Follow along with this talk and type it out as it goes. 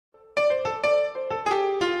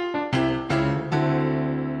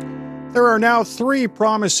There are now 3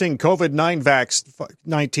 promising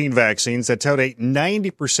COVID-19 vaccines that touted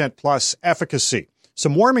 90% plus efficacy.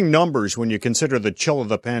 Some warming numbers when you consider the chill of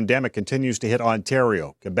the pandemic continues to hit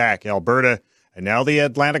Ontario, Quebec, Alberta, and now the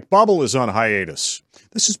Atlantic bubble is on hiatus.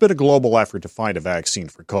 This has been a global effort to find a vaccine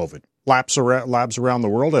for COVID. Labs around the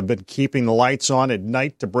world have been keeping the lights on at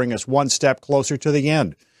night to bring us one step closer to the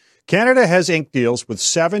end. Canada has inked deals with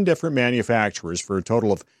 7 different manufacturers for a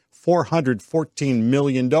total of 414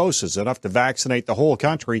 million doses, enough to vaccinate the whole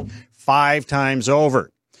country 5 times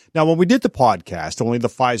over. Now, when we did the podcast, only the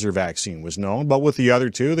Pfizer vaccine was known, but with the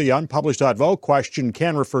other 2, the unpublished.vote question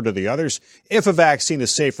can refer to the others. If a vaccine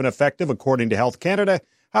is safe and effective, according to Health Canada,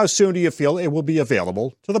 how soon do you feel it will be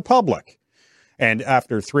available to the public? And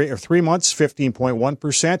after 3 months,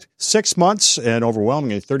 15.1%, 6 months, and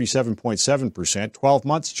overwhelmingly 37.7%, 12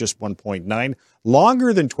 months, just 1.9%,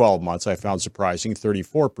 longer than 12 months, I found surprising,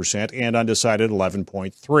 34%, and undecided,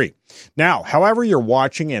 11.3%. Now, however you're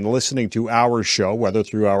watching and listening to our show, whether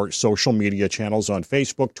through our social media channels on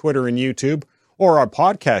Facebook, Twitter, and YouTube, or our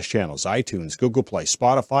podcast channels, iTunes, Google Play,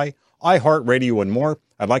 Spotify, iHeartRadio, and more,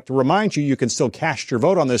 I'd like to remind you can still cast your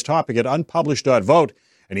vote on this topic at unpublished.vote.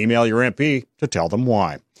 And email your MP to tell them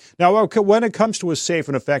why. Now, when it comes to a safe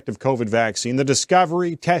and effective COVID vaccine, the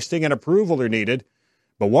discovery, testing, and approval are needed.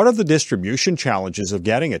 But what are the distribution challenges of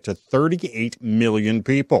getting it to 38 million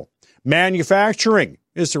people? Manufacturing.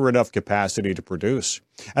 Is there enough capacity to produce?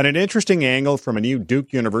 And an interesting angle from a new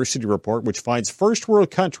Duke University report, which finds first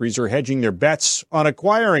world countries are hedging their bets on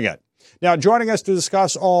acquiring it. Now, joining us to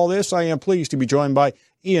discuss all this, I am pleased to be joined by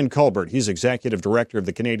Ian Colbert. He's Executive Director of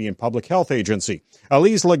the Canadian Public Health Agency.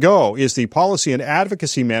 Elise Legault is the Policy and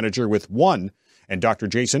Advocacy Manager with ONE. And Dr.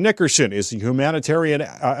 Jason Nickerson is the Humanitarian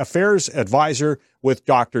Affairs Advisor with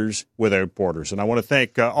Doctors Without Borders. And I want to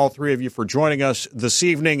thank all 3 of you for joining us this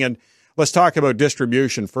evening. And let's talk about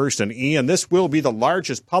distribution first. And Ian, this will be the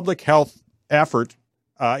largest public health effort.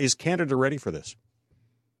 Is Canada ready for this?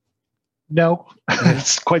 No,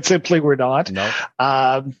 it's quite simply we're not. No.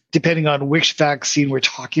 Depending on which vaccine we're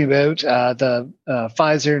talking about, the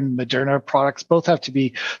Pfizer and Moderna products both have to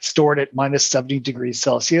be stored at minus 70 degrees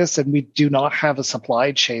Celsius, and we do not have a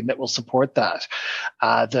supply chain that will support that.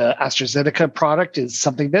 The AstraZeneca product is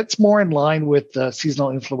something that's more in line with the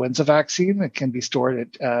seasonal influenza vaccine. It can be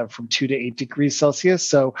stored at from 2 to 8 degrees Celsius,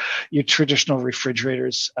 so your traditional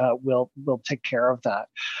refrigerators will take care of that.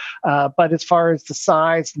 But as far as the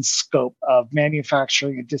size and scope of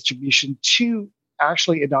manufacturing and distribution to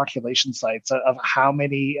actually inoculation sites of how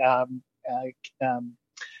many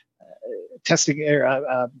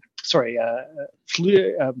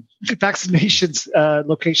vaccinations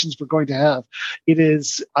locations we're going to have, it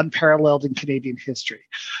is unparalleled in Canadian history.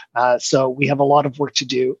 So we have a lot of work to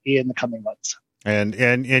do in the coming months. And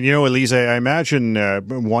you know, Elise, I imagine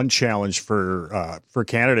one challenge for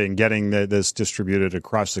Canada in getting this distributed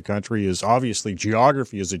across the country is obviously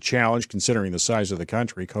geography is a challenge considering the size of the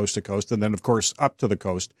country, coast to coast, and then of course up to the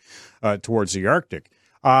coast towards the Arctic.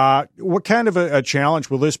 What kind of a challenge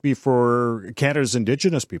will this be for Canada's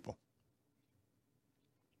Indigenous people?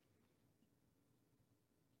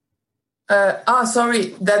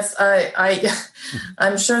 Sorry. That's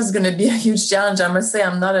I'm sure it's going to be a huge challenge. I must say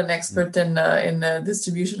I'm not an expert in the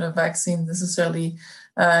distribution of vaccines necessarily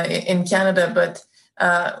in Canada, but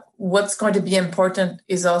what's going to be important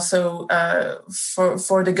is also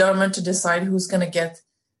for the government to decide who's going to get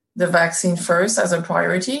the vaccine first as a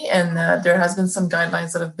priority. And there has been some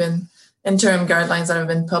guidelines that have been interim guidelines that have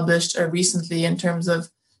been published recently in terms of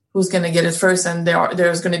who's going to get it first, and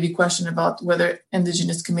there's going to be question about whether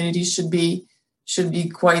Indigenous communities should be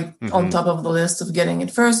quite on top of the list of getting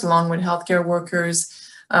it first, along with healthcare workers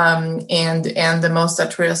and the most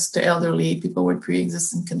at risk, the elderly, people with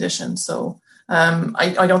pre-existing conditions. So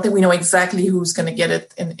I don't think we know exactly who's going to get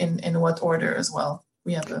it in what order as well.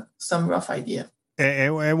 We have some rough idea.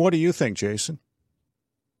 And what do you think, Jason?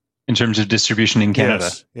 In terms of distribution in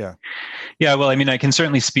Canada? Yes. Yeah. Well, I mean, I can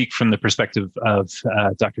certainly speak from the perspective of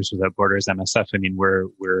Doctors Without Borders, MSF. I mean, we're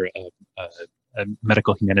a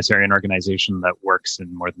medical humanitarian organization that works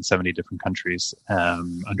in more than 70 different countries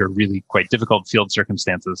under really quite difficult field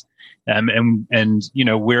circumstances. And you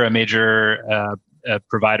know, we're a major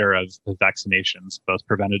provider of vaccinations, both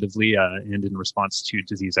preventatively and in response to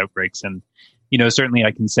disease outbreaks. And, you know, certainly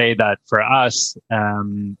I can say that for us,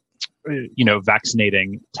 you know,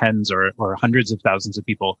 vaccinating tens or hundreds of thousands of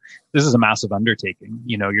people, this is a massive undertaking.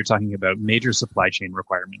 You know, you're talking about major supply chain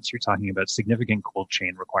requirements. You're talking about significant cold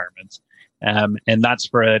chain requirements. And that's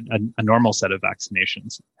for a normal set of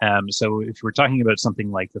vaccinations. So if we're talking about something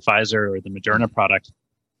like the Pfizer or the Moderna product,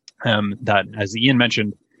 that, as Ian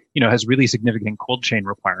mentioned, has really significant cold chain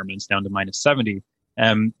requirements down to -70.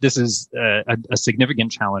 This is a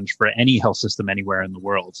significant challenge for any health system anywhere in the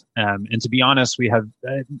world. And to be honest, we have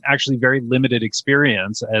actually very limited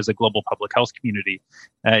experience as a global public health community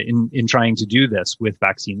in trying to do this with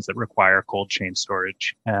vaccines that require cold chain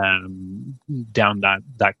storage down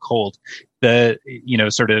that cold. The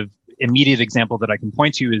sort of immediate example that I can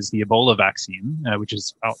point to is the Ebola vaccine, which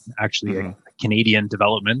is actually a Canadian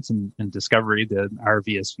development and discovery, the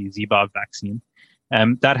RVSV ZBOV vaccine.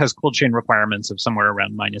 That has cold chain requirements of somewhere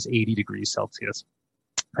around -80 degrees Celsius.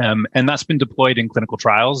 And that's been deployed in clinical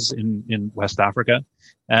trials in West Africa.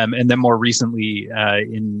 And then more recently,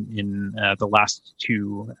 in the last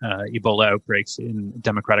two Ebola outbreaks in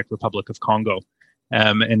Democratic Republic of Congo.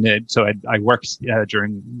 So I worked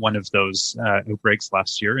during one of those outbreaks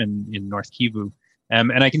last year in North Kivu.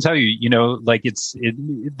 And I can tell you,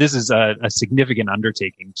 this is a significant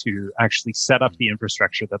undertaking to actually set up the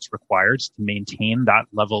infrastructure that's required to maintain that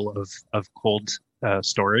level of cold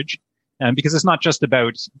storage. Because it's not just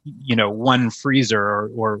about, one freezer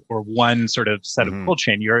or one sort of set of cold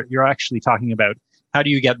chain. You're actually talking about how do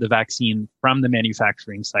you get the vaccine from the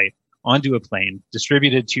manufacturing site onto a plane,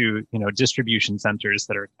 distributed to, distribution centers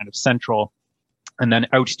that are kind of central, and then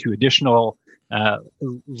out to additional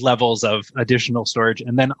levels of additional storage,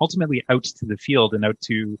 and then ultimately out to the field and out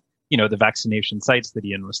to, the vaccination sites that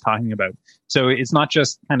Ian was talking about. So it's not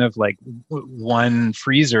just kind of like one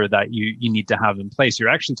freezer that you need to have in place. You're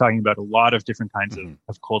actually talking about a lot of different kinds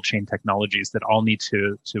of cold chain technologies that all need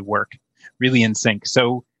to work really in sync.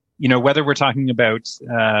 So, whether we're talking about,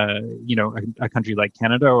 a country like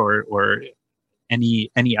Canada or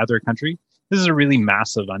any other country, this is a really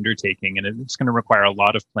massive undertaking, and it's going to require a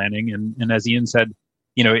lot of planning. And as Ian said,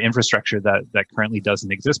 infrastructure that currently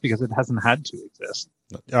doesn't exist because it hasn't had to exist.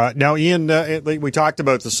 Now, Ian, we talked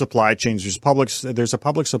about the supply chains. There's a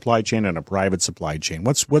public supply chain and a private supply chain.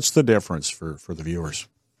 What's the difference for the viewers?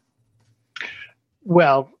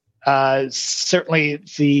 Well, certainly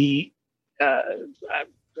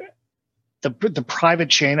the private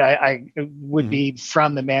chain I would be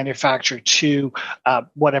from the manufacturer to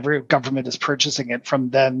whatever government is purchasing it from.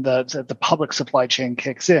 Then the public supply chain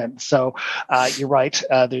kicks in. So you're right.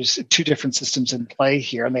 There's two different systems in play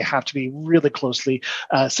here, and they have to be really closely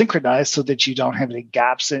synchronized so that you don't have any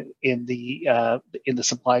gaps in the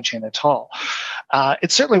supply chain at all.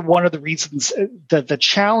 It's certainly one of the reasons that the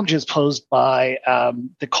challenges posed by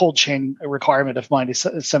the cold chain requirement of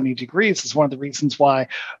 -70 degrees is one of the reasons why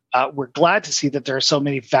we're glad to see that there are so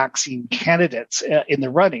many vaccine candidates in the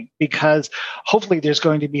running, because hopefully there's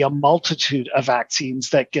going to be a multitude of vaccines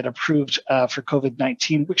that get approved for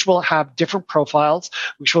COVID-19, which will have different profiles,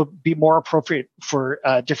 which will be more appropriate for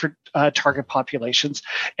different target populations.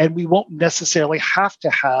 And we won't necessarily have to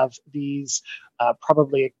have these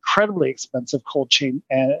probably incredibly expensive cold chain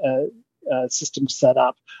systems set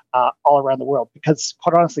up all around the world, because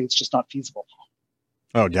quite honestly, it's just not feasible.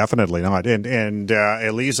 Oh, definitely not. And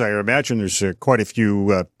Elise, I imagine there's quite a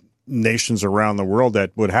few nations around the world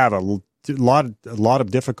that would have a lot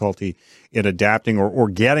of difficulty in adapting or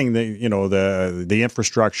getting the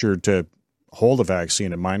infrastructure to hold a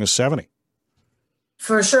vaccine at -70.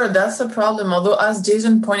 For sure, that's the problem. Although, as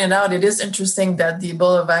Jason pointed out, it is interesting that the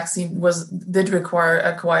Ebola vaccine did require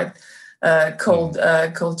a quite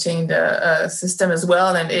cold chain system as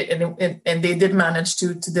well, and they did manage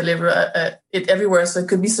to deliver it everywhere. So it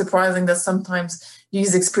could be surprising that sometimes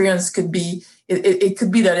these experience could be it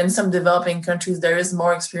could be that in some developing countries there is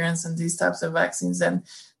more experience in these types of vaccines than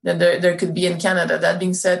there could be in Canada. That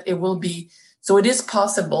being said, it is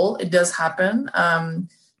possible, it does happen,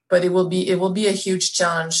 but it will be a huge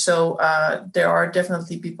challenge. So there are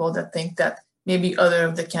definitely people that think that maybe other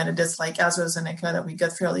of the candidates like AstraZeneca that we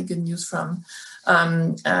got fairly good news from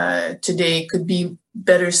today could be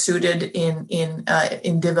better suited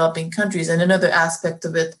in developing countries. And another aspect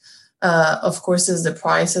of it, of course, is the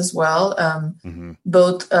price as well.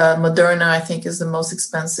 Both Moderna, I think, is the most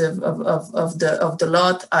expensive of the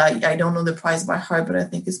lot. I don't know the price by heart, but I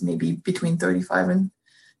think it's maybe between $35 and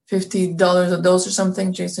 $50 a dose or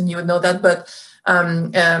something. Jason, you would know that, but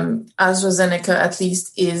AstraZeneca at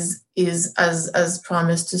least is as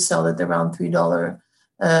promised to sell it around $3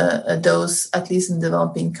 a dose, at least in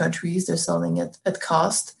developing countries. They're selling it at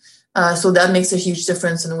cost. So that makes a huge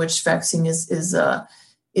difference in which vaccine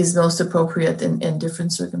is most appropriate in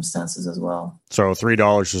different circumstances as well. So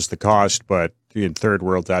 $3 is the cost, but in third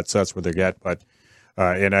world, that's what they get. But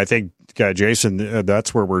and I think Jason,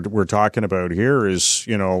 that's where we're talking about here is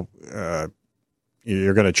you're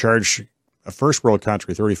going to charge a first world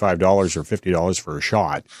country $35 or $50 for a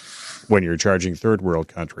shot when you're charging third world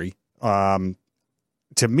country.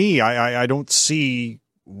 to me, I don't see.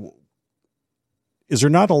 Is there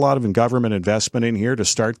not a lot of government investment in here to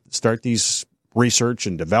start these research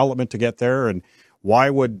and development to get there? And why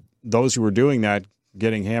would those who are doing that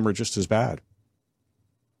getting hammered just as bad?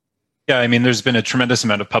 Yeah, I mean, there's been a tremendous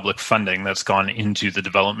amount of public funding that's gone into the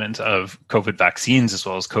development of COVID vaccines, as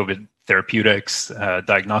well as COVID therapeutics,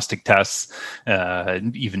 diagnostic tests,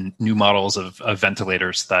 even new models of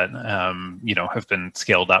ventilators that have been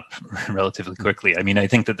scaled up relatively quickly. I mean, I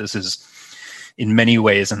think that this is, in many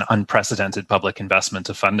ways, an unprecedented public investment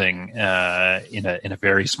of funding in a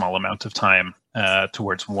very small amount of time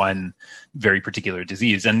towards one very particular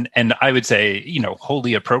disease, and I would say,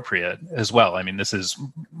 wholly appropriate as well. I mean, this is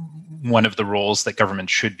one of the roles that government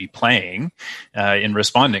should be playing in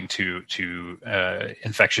responding to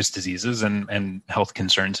infectious diseases and health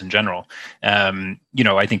concerns in general.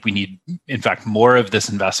 I think we need, in fact, more of this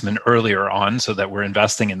investment earlier on, so that we're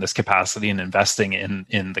investing in this capacity and investing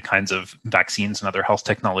in the kinds of vaccines and other health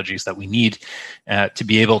technologies that we need to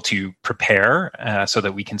be able to prepare so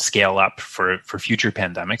that we can scale up for future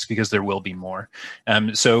pandemics, because there will be more.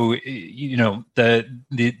 So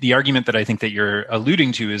the argument that I think that you're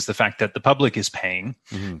alluding to is the fact that the public is paying,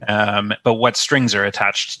 but what strings are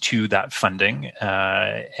attached to that funding,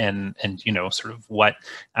 and sort of what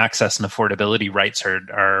access and affordability rights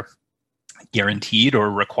are guaranteed or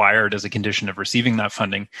required as a condition of receiving that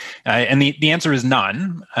funding? And the answer is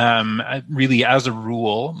none. Really, as a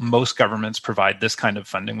rule, most governments provide this kind of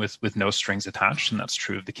funding with no strings attached, and that's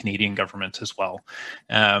true of the Canadian government as well.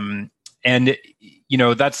 And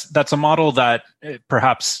that's a model that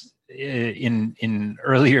perhaps in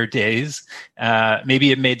earlier days,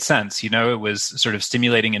 maybe it made sense. It was sort of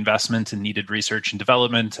stimulating investment and needed research and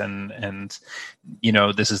development, and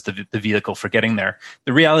this is the vehicle for getting there.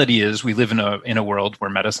 The reality is, we live in a world where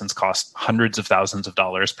medicines cost hundreds of thousands of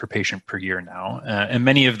dollars per patient per year now, and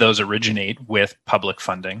many of those originate with public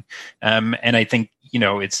funding. And I think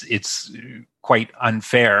it's quite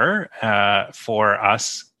unfair for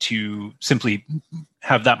us to simply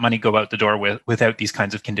have that money go out the door without these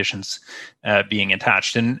kinds of conditions being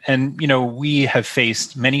attached. And we have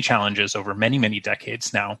faced many challenges over many, many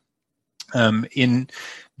decades now in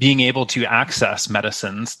being able to access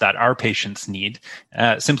medicines that our patients need,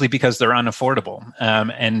 simply because they're unaffordable.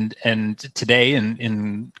 And today,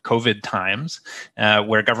 in COVID times,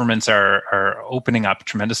 where governments are opening up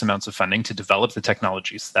tremendous amounts of funding to develop the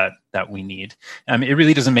technologies that we need, it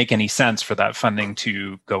really doesn't make any sense for that funding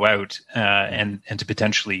to go out and to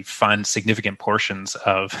potentially fund significant portions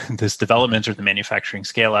of this development or the manufacturing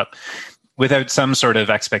scale up without some sort of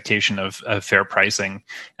expectation of fair pricing,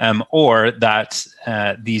 or that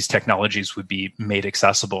these technologies would be made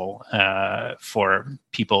accessible for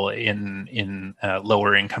people in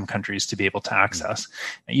lower income countries to be able to access.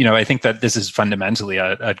 I think that this is fundamentally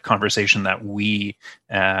a conversation that we,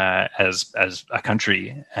 as a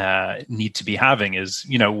country, need to be having. Is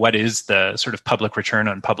what is the sort of public return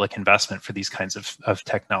on public investment for these kinds of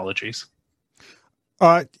technologies?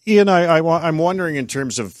 Ian, I'm wondering, in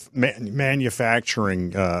terms of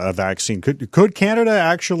manufacturing a vaccine, could Canada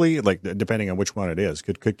actually, depending on which one it is,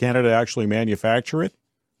 could Canada actually manufacture it?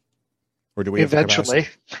 Or do we have eventually?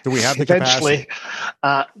 Do we have the capacity?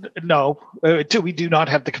 No, we do not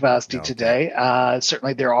have the capacity today.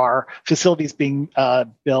 Certainly, there are facilities being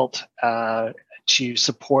built to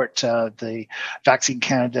support the vaccine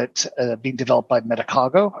candidate being developed by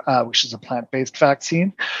Medicago, which is a plant-based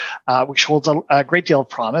vaccine, which holds a great deal of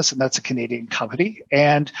promise, and that's a Canadian company.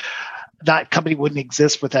 And that company wouldn't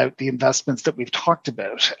exist without the investments that we've talked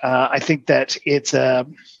about. I think that it's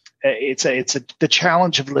the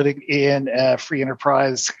challenge of living in a free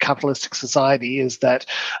enterprise capitalistic society is that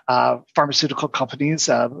pharmaceutical companies,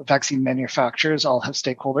 vaccine manufacturers all have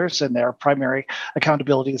stakeholders, and their primary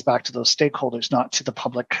accountability is back to those stakeholders, not to the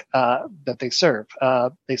public that they serve.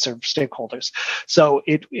 They serve stakeholders. So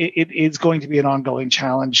it is going to be an ongoing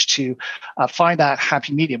challenge to find that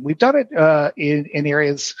happy medium. We've done it in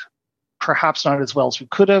areas perhaps not as well as we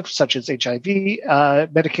could have, such as HIV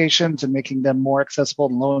medications, and making them more accessible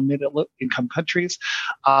in low and middle income countries.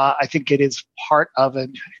 I think it is part of a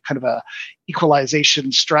kind of a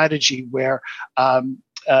equalization strategy where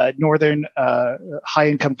northern high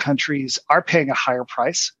income countries are paying a higher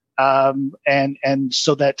price, and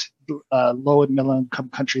so that low and middle income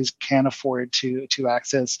countries can afford to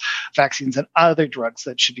access vaccines and other drugs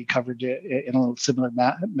that should be covered in a similar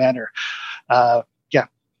manner.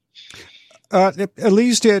 At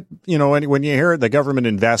least when you hear the government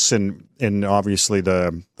invests in obviously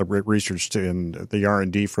the research and the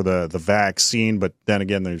R&D for the vaccine, but then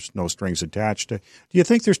again, there's no strings attached. Do you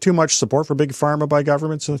think there's too much support for big pharma by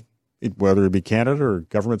governments whether it be Canada or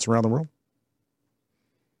governments around the world?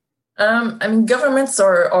 Governments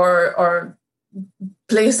are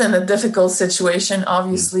placed in a difficult situation.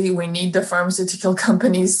 Obviously, we need the pharmaceutical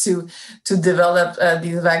companies to develop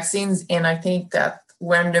these vaccines, and I think that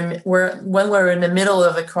when we're in the middle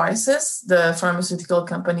of a crisis, the pharmaceutical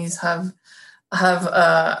companies have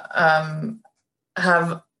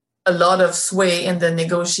a lot of sway in the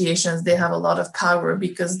negotiations. They have a lot of power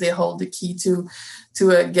because they hold the key to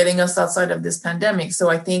getting us outside of this pandemic. So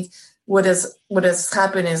I think what has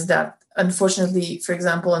happened is that, unfortunately, for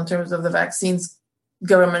example, in terms of the vaccines,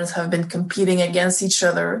 governments have been competing against each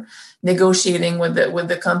other, negotiating with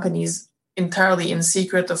the companies entirely in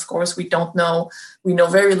secret. Of course, we don't know. We know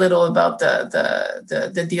very little about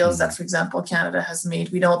the deals that, for example, Canada has made.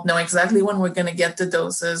 We don't know exactly when we're going to get the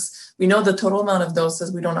doses. We know the total amount of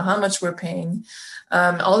doses. We don't know how much we're paying.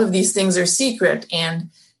 All of these things are secret, and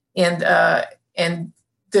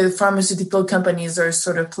the pharmaceutical companies are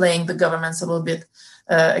sort of playing the governments a little bit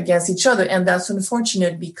against each other, and that's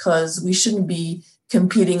unfortunate because we shouldn't be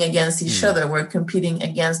competing against each other. We're competing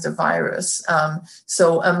against the virus.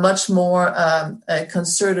 So a much more a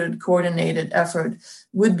concerted, coordinated effort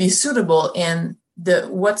would be suitable. And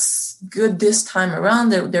what's good this time around,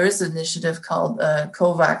 there is an initiative called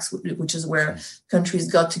COVAX, which is where countries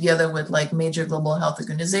got together with like major global health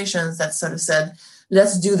organizations that sort of said,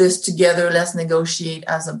 let's do this together, let's negotiate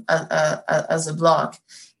as a bloc,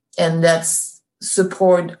 and let's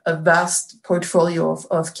support a vast portfolio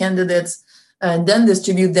of candidates, and then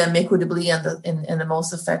distribute them equitably and in the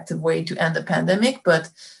most effective way to end the pandemic.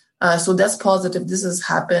 But so that's positive. This has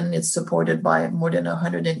happened. It's supported by more than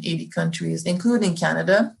 180 countries, including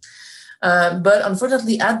Canada. But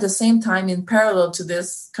unfortunately, at the same time, in parallel to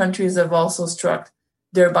this, countries have also struck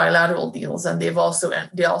their bilateral deals, and they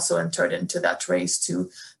also entered into that race to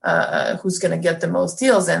who's going to get the most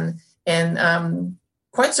deals. And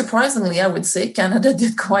quite surprisingly, I would say Canada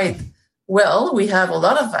did quite well. We have a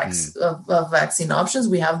lot of vaccine options.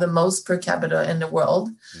 We have the most per capita in the world,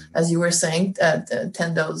 as you were saying, 10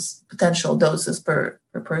 potential doses per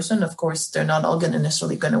person. Of course, they're not all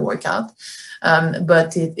necessarily going to work out.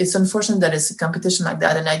 But it's unfortunate that it's a competition like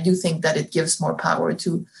that. And I do think that it gives more power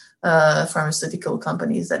to pharmaceutical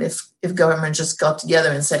companies, that if government just got together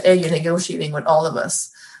and said, hey, you're negotiating with all of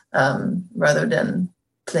us, rather than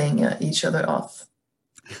playing each other off.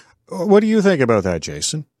 What do you think about that,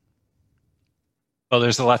 Jason? Well,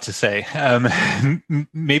 there's a lot to say.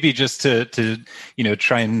 Maybe just to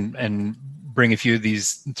try and bring a few of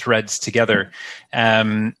these threads together.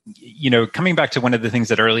 Coming back to one of the things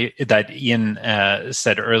that Ian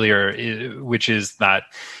said earlier, which is that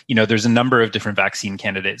there's a number of different vaccine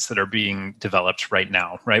candidates that are being developed right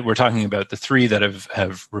now. Right, we're talking about the three that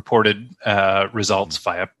have reported results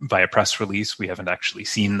via press release. We haven't actually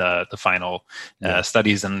seen the final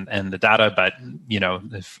studies and the data, but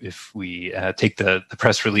if we take the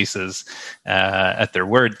press releases at their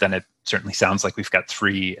word, then it certainly sounds like we've got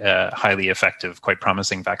three highly effective, quite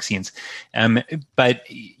promising vaccines. But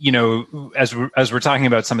as we're talking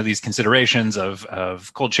about some of these considerations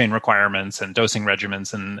of cold chain requirements and dosing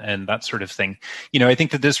regimens and that sort of thing, I think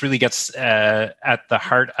that this really gets at the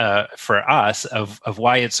heart for us of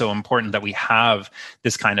why it's so important that we have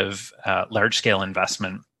this kind of large scale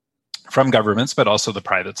investment from governments, but also the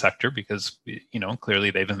private sector, because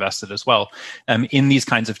clearly they've invested as well in these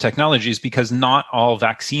kinds of technologies, because not all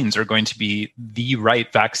vaccines are going to be the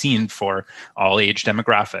right vaccine for all age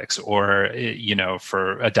demographics, or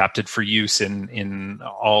for adapted for use in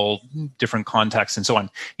all different contexts and so on.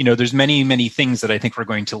 There's many things that I think we're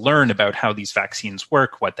going to learn about how these vaccines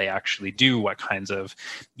work, what they actually do, what kinds of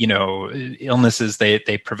illnesses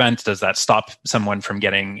they prevent. Does that stop someone from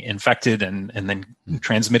getting infected and then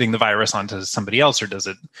transmitting the virus onto somebody else, or does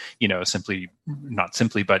it,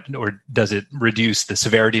 or does it reduce the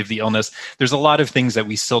severity of the illness? There's a lot of things that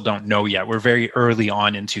we still don't know yet. We're very early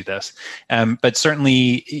on into this. But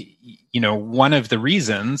certainly, one of the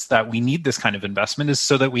reasons that we need this kind of investment is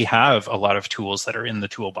so that we have a lot of tools that are in the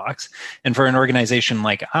toolbox. And for an organization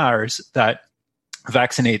like ours that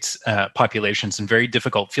vaccinates populations in very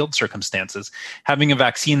difficult field circumstances, having a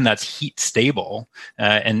vaccine that's heat stable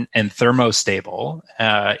and thermostable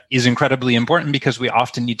is incredibly important, because we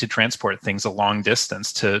often need to transport things a long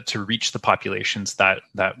distance to reach the populations that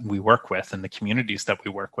we work with and the communities that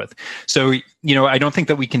we work with. So, I don't think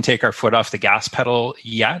that we can take our foot off the gas pedal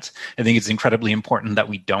yet. I think it's incredibly important that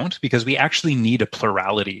we don't, because we actually need a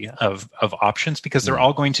plurality of options, because they're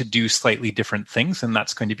all going to do slightly different things, and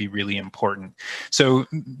that's going to be really important. So,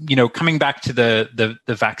 coming back to the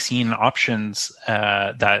vaccine options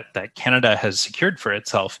that Canada has secured for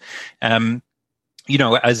itself,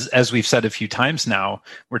 as we've said a few times now,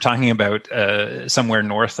 we're talking about somewhere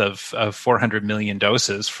north of 400 million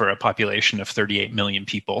doses for a population of 38 million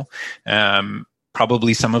people.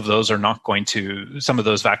 Probably some of those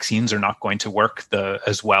vaccines are not going to work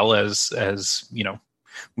as well as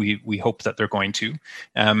we hope that they're going to.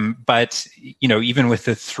 But even with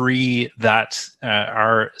the three that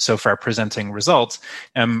are so far presenting results,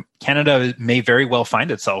 Canada may very well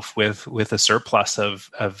find itself with a surplus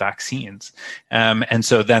of vaccines. And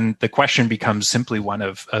so then the question becomes simply one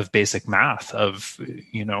of basic math of,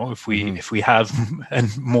 if we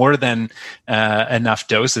have more than enough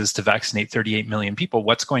doses to vaccinate 38 million people,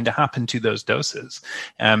 what's going to happen to those doses?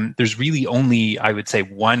 There's really only, I would say,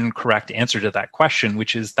 one correct answer to that question,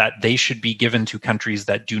 which is that they should be given to countries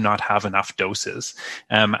that do not have enough doses.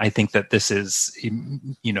 I think that this is,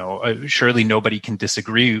 surely nobody can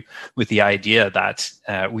disagree with the idea that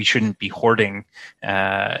we shouldn't be hoarding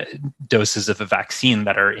doses of a vaccine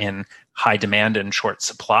that are in high demand and short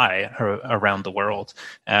supply around the world.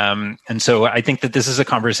 And so I think that this is a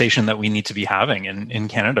conversation that we need to be having in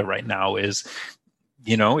Canada right now is,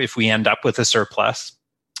 if we end up with a surplus,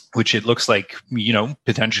 which it looks like,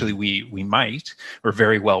 potentially we might or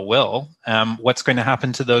very well will, what's going to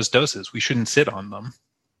happen to those doses? We shouldn't sit on them.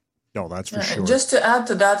 No, that's for sure. Just to add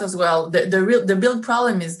to that as well, the real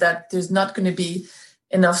problem is that there's not going to be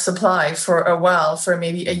enough supply for a while, for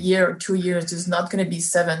maybe a year or 2 years. There's not going to be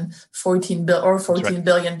 14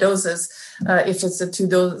 billion doses if it's a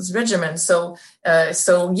 2-dose regimen. So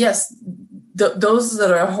yes, those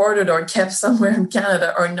that are hoarded or kept somewhere in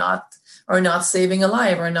Canada are not saving a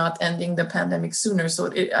life, or not ending the pandemic sooner. So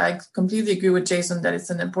I completely agree with Jason that it's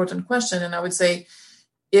an important question. And I would say,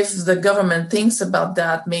 if the government thinks about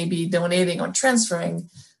that, maybe donating or transferring,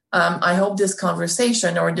 I hope this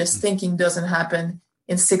conversation or this thinking doesn't happen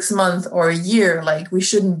in 6 months or a year. Like, we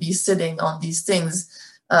shouldn't be sitting on these things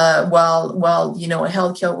while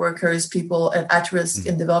healthcare workers, people at risk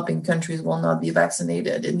in developing countries will not be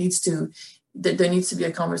vaccinated. There needs to be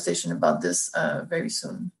a conversation about this very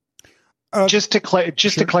soon. Just to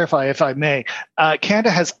clarify, if I may, Canada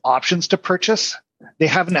has options to purchase. They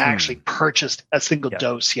haven't actually purchased a single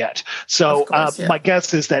dose yet. So my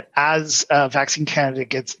guess is that as vaccine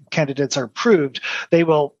candidates are approved, they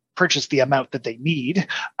will purchase the amount that they need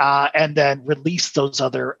and then release those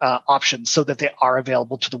other options so that they are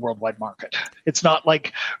available to the worldwide market. It's not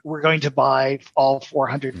like we're going to buy all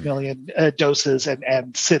 400 million doses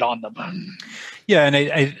and sit on them. Yeah, and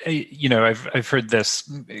I've heard this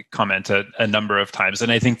comment a number of times,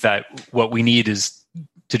 and I think that what we need is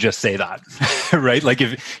to just say that, right? Like,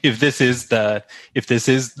 if this is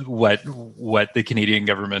what the Canadian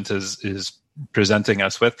government is presenting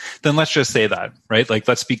us with, then let's just say that, right? Like,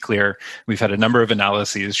 let's be clear. We've had a number of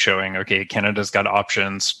analyses showing, okay, Canada's got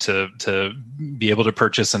options to be able to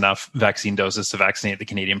purchase enough vaccine doses to vaccinate the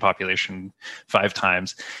Canadian population 5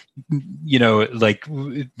 times.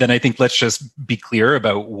 Then I think let's just be clear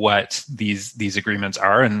about what these agreements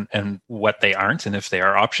are and what they aren't. And if they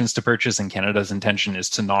are options to purchase and Canada's intention is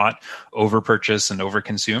to not over-purchase and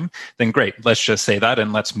over-consume, then great. Let's just say that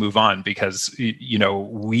and let's move on, because,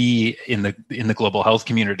 we in the global health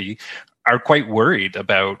community are quite worried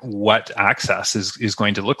about what access is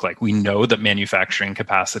going to look like. We know that manufacturing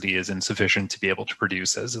capacity is insufficient to be able to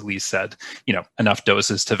produce, as Elise said, enough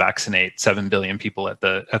doses to vaccinate 7 billion people at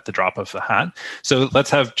the drop of a hat. So let's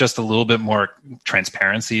have just a little bit more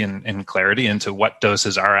transparency and clarity into what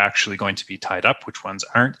doses are actually going to be tied up, which ones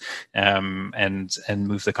aren't, and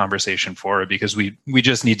move the conversation forward, because we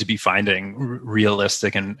just need to be finding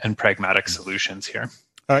realistic and pragmatic solutions here.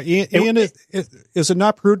 Ian, is it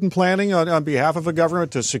not prudent planning on behalf of a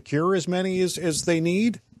government to secure as many as they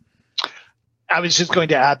need? I was just going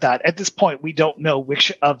to add that at this point, we don't know which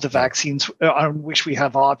of the vaccines on which we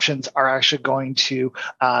have options are actually going to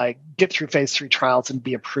get through phase 3 trials and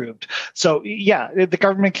be approved. So, the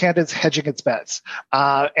government Canada is hedging its bets.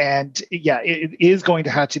 It is going to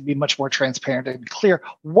have to be much more transparent and clear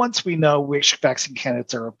once we know which vaccine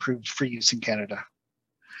candidates are approved for use in Canada.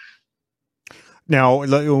 Now,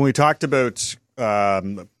 when we talked about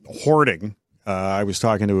hoarding, I was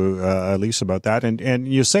talking to Elise about that, and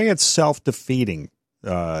you say it's self-defeating,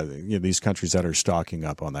 these countries that are stocking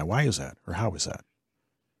up on that. Why is that, or how is that?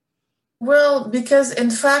 Well, because in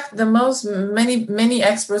fact, many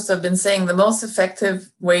experts have been saying the most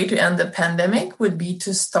effective way to end the pandemic would be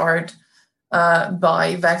to start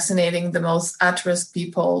by vaccinating the most at-risk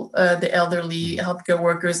people, the elderly, healthcare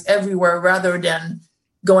workers everywhere, rather than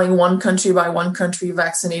going one country by one country,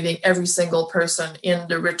 vaccinating every single person in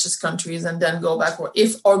the richest countries and then go backward.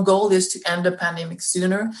 If our goal is to end the pandemic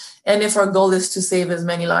sooner, and if our goal is to save as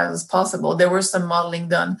many lives as possible, there was some modeling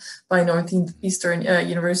done by Northeastern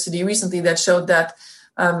University recently that showed that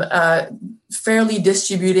fairly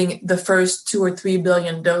distributing the first 2 or 3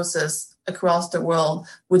 billion doses across the world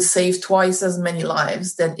would save twice as many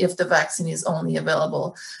lives than if the vaccine is only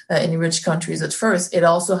available in rich countries at first. It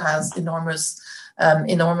also has enormous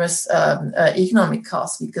economic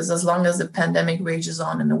costs, because as long as the pandemic rages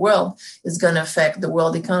on in the world, it's going to affect the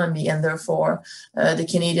world economy and therefore the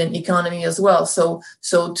Canadian economy as well. So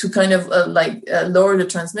to kind of lower the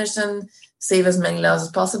transmission, save as many lives as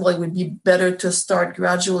possible, it would be better to start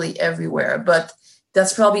gradually everywhere. But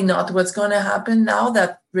that's probably not what's going to happen now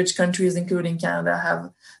that rich countries, including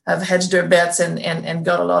Canada, have hedged their bets and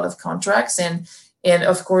got a lot of contracts. And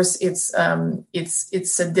of course, it's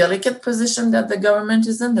a delicate position that the government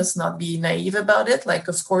is in. Let's not be naive about it. Like,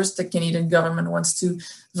 of course, the Canadian government wants to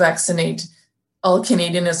vaccinate all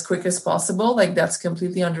Canadians as quick as possible. Like, that's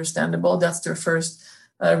completely understandable. That's their first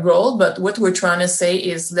goal. But what we're trying to say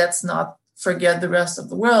is, let's not forget the rest of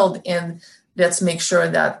the world, and let's make sure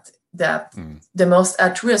that the most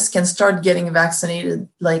at risk can start getting vaccinated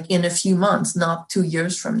like in a few months, not 2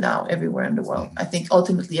 years from now, everywhere in the world. I think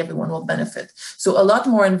ultimately everyone will benefit. So a lot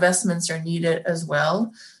more investments are needed as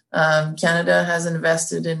well. Canada has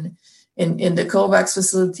invested in the COVAX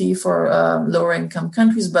facility for lower income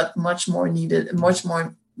countries, but much more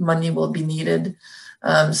money will be needed.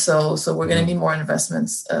 So we're going to need more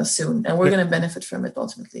investments soon, and we're going to benefit from it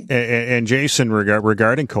ultimately. And Jason,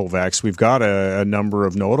 regarding COVAX, we've got a number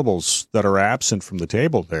of notables that are absent from the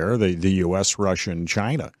table there, the U.S., Russia, and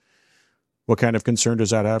China. What kind of concern does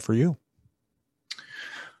that have for you?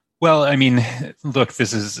 Well, I mean, look,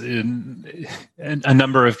 this is a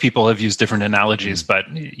number of people have used different analogies, but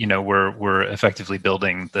we're effectively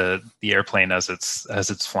building the airplane as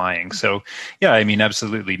it's flying. So, yeah, I mean,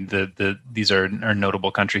 absolutely, these are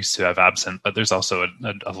notable countries to have absent, but there's also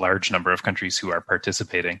a large number of countries who are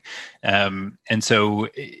participating, and so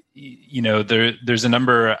there's a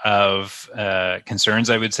number of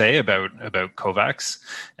concerns, I would say, about COVAX,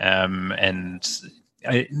 and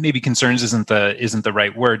maybe concerns isn't the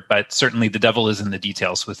right word, but certainly the devil is in the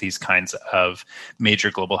details with these kinds of major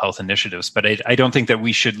global health initiatives. But I don't think that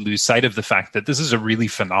we should lose sight of the fact that this is a really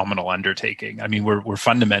phenomenal undertaking. I mean, we're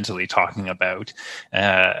fundamentally talking about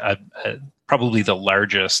probably the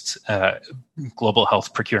largest global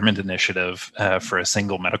health procurement initiative for a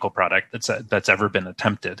single medical product that's ever been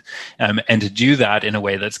attempted, and to do that in a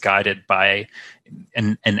way that's guided by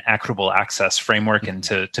an equitable access framework, and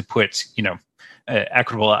to put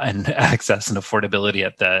equitable and access and affordability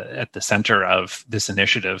at the center of this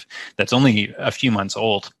initiative that's only a few months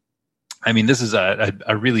old. I mean, this is a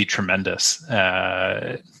really tremendous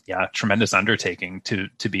undertaking,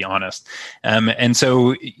 to be honest. And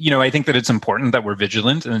so, I think that it's important that we're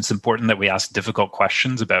vigilant, and it's important that we ask difficult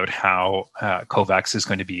questions about how COVAX is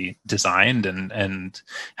going to be designed and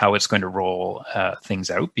how it's going to roll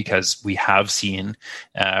things out, because we have seen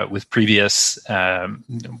with previous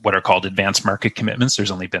what are called advanced market commitments,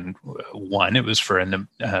 there's only been one. It was for a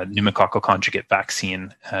pneumococcal conjugate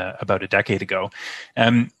vaccine about a decade ago.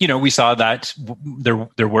 We saw that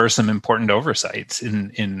there were some important oversights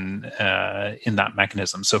in that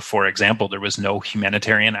mechanism. So, for example, there was no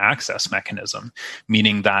humanitarian access mechanism,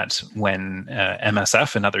 meaning that when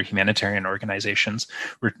MSF and other humanitarian organizations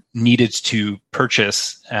were needed to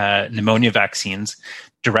purchase pneumonia vaccines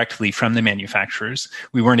directly from the manufacturers,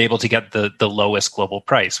 we weren't able to get the lowest global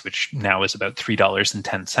price, which now is about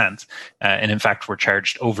 $3.10. And in fact, we're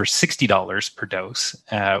charged over $60 per dose,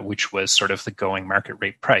 which was sort of the going market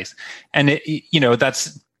rate price. And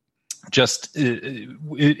that's just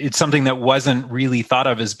it's something that wasn't really thought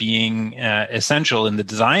of as being essential in the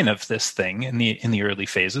design of this thing in the early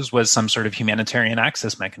phases, was some sort of humanitarian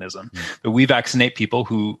access mechanism. But we vaccinate people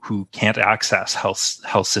who can't access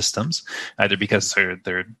health systems, either because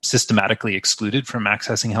they're systematically excluded from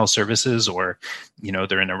accessing health services, or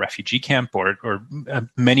they're in a refugee camp, or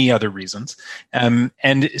many other reasons. And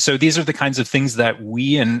so these are the kinds of things that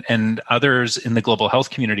we and others in the global health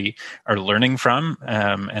community are learning from,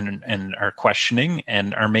 and are questioning,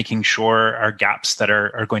 and are making sure are gaps that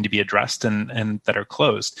are going to be addressed and that are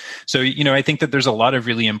closed. So, I think that there's a lot of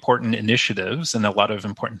really important initiatives and a lot of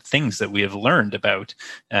important things that we have learned about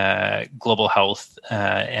global health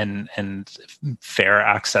and fair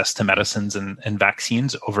access to medicines and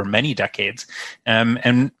vaccines over many decades.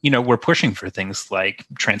 And we're pushing for things like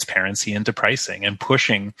transparency into pricing, and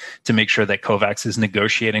pushing to make sure that COVAX is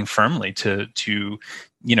negotiating firmly to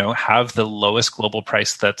have the lowest global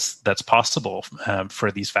price that's possible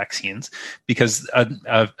for these vaccines, because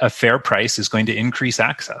a fair price is going to increase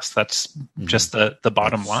access. That's just the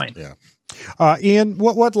bottom line. Yeah. Ian,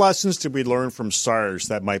 what lessons did we learn from SARS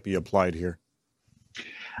that might be applied here?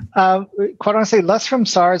 Quite honestly, less from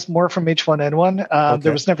SARS, more from H1N1. Okay.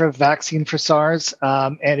 There was never a vaccine for SARS,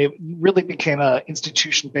 and it really became an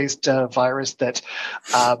institution-based virus that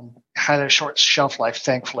had a short shelf life,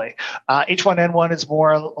 thankfully. H1N1 is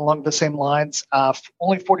more along the same lines.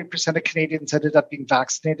 Only 40% of Canadians ended up being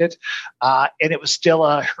vaccinated, and it was still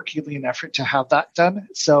a Herculean effort to have that done.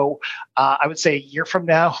 So I would say a year from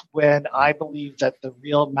now, when I believe that the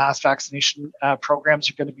real mass vaccination programs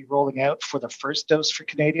are going to be rolling out for the first dose for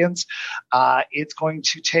Canadians, it's going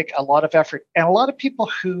to take a lot of effort. And a lot of people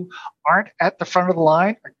who aren't at the front of the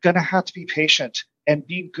line are going to have to be patient and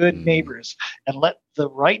be good neighbors and let the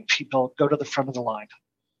right people go to the front of the line.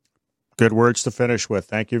 Good words to finish with.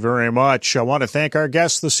 Thank you very much. I want to thank our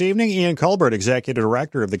guest this evening, Ian Culbert, Executive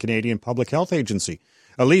Director of the Canadian Public Health Agency.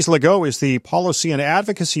 Elise Legault is the Policy and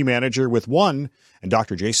Advocacy Manager with ONE, and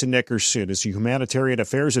Dr. Jason Nickerson is the Humanitarian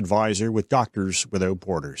Affairs Advisor with Doctors Without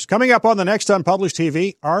Borders. Coming up on the next Unpublished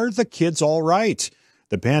TV, are the kids all right?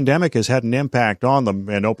 The pandemic has had an impact on them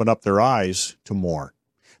and opened up their eyes to more.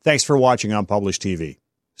 Thanks for watching Unpublished TV.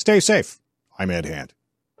 Stay safe. I'm Ed Hand.